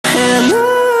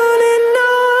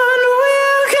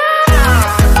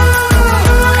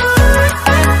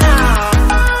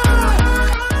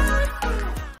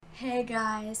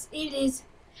guys, it is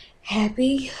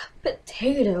Happy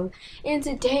Potato, and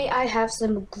today I have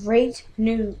some great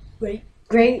news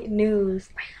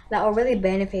that will really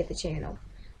benefit the channel.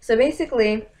 So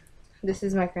basically, this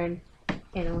is my friend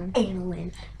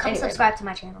Annalyns. Come subscribe to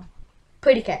my channel.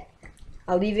 Puddy Kat.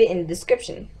 I'll leave it in the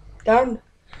description down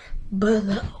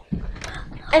below.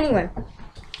 Anyway,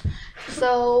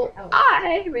 so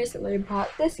I recently bought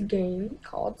this game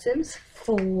called Sims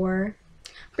 4.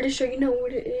 Pretty sure you know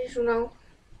what it is, you know.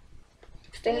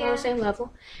 Staying on the same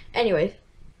level. Anyway,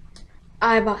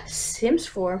 I bought Sims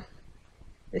 4,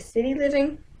 the City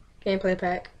Living gameplay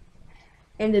pack,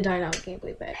 and the Dino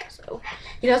gameplay pack. So,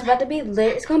 you know, it's about to be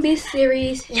lit. It's gonna be a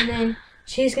series, and then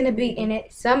she's gonna be in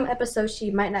it. Some episodes she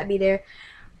might not be there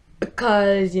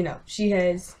because, you know, she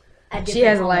has a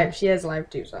life. She has a life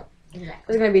too. So exactly.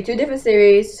 There's gonna be 2 different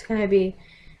series. It's gonna be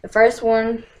the first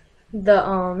one,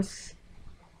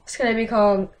 it's gonna be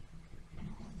called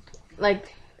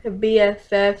like the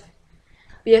BFF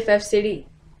City.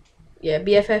 Yeah,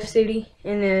 BFF City,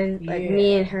 and then like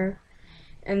me and her.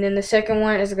 And then the second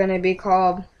one is gonna be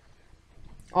called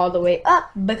All the Way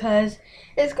Up, because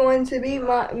it's going to be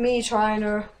me trying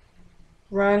to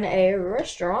run a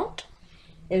restaurant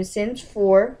in Sims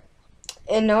 4.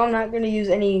 And no, I'm not gonna use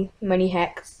any money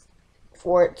hacks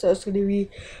for it, so it's gonna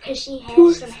be because she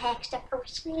has some hacks up her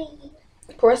sleeve.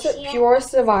 pure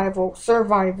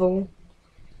survival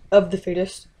of the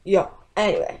fittest. Yeah.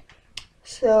 Anyway,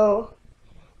 so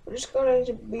we're just going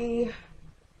to be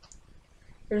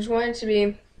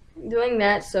doing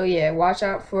that. So yeah, watch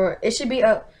out for it. Should be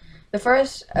up. The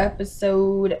first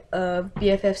episode of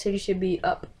BFF City should be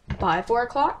up by 4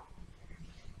 o'clock.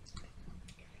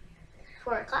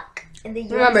 4 o'clock. In the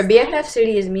US Remember, BFF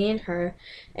City is me and her,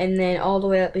 and then All the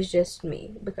Way Up is just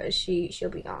me because she'll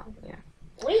be gone. Yeah.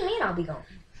 What do you mean I'll be gone?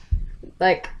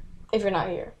 Like, if you're not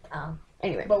here. Oh.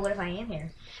 Anyway. But what if I am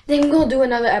here? Then we're gonna do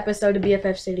another episode of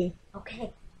BFF City.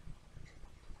 Okay.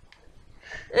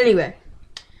 Anyway.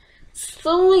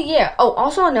 So yeah. Oh,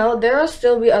 also no, there'll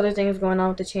still be other things going on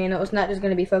with the channel. It's not just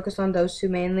gonna be focused on those 2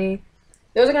 mainly.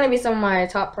 Those are gonna be some of my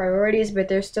top priorities, but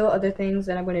there's still other things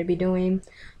that I'm gonna be doing.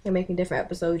 I'm making different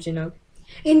episodes, you know.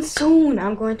 And soon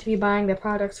I'm going to be buying the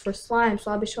products for slime,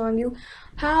 so I'll be showing you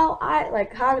how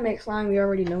to make slime. You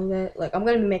already know that. Like, I'm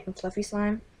gonna be making fluffy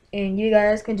slime, and you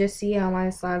guys can just see how my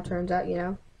slime turns out, you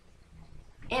know.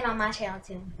 And on my channel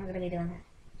too, I'm gonna be doing that.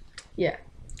 Yeah,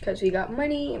 because we got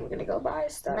money and we're gonna go buy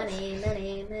stuff. Money.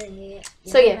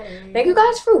 So yeah, thank you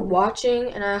guys for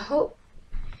watching, and I hope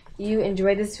you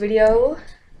enjoyed this video.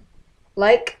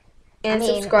 Like and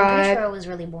subscribe. I'm pretty sure it was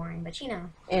really boring, but you know.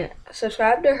 And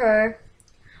subscribe to her.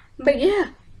 But yeah.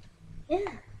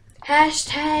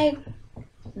 Hashtag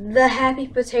the Happy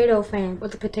Potato Fam, or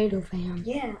the Potato Fam.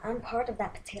 Yeah, I'm part of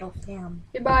that potato fam.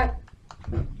 Goodbye.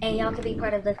 And y'all can be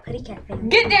part of the Puddy Kat fam.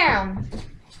 Get down.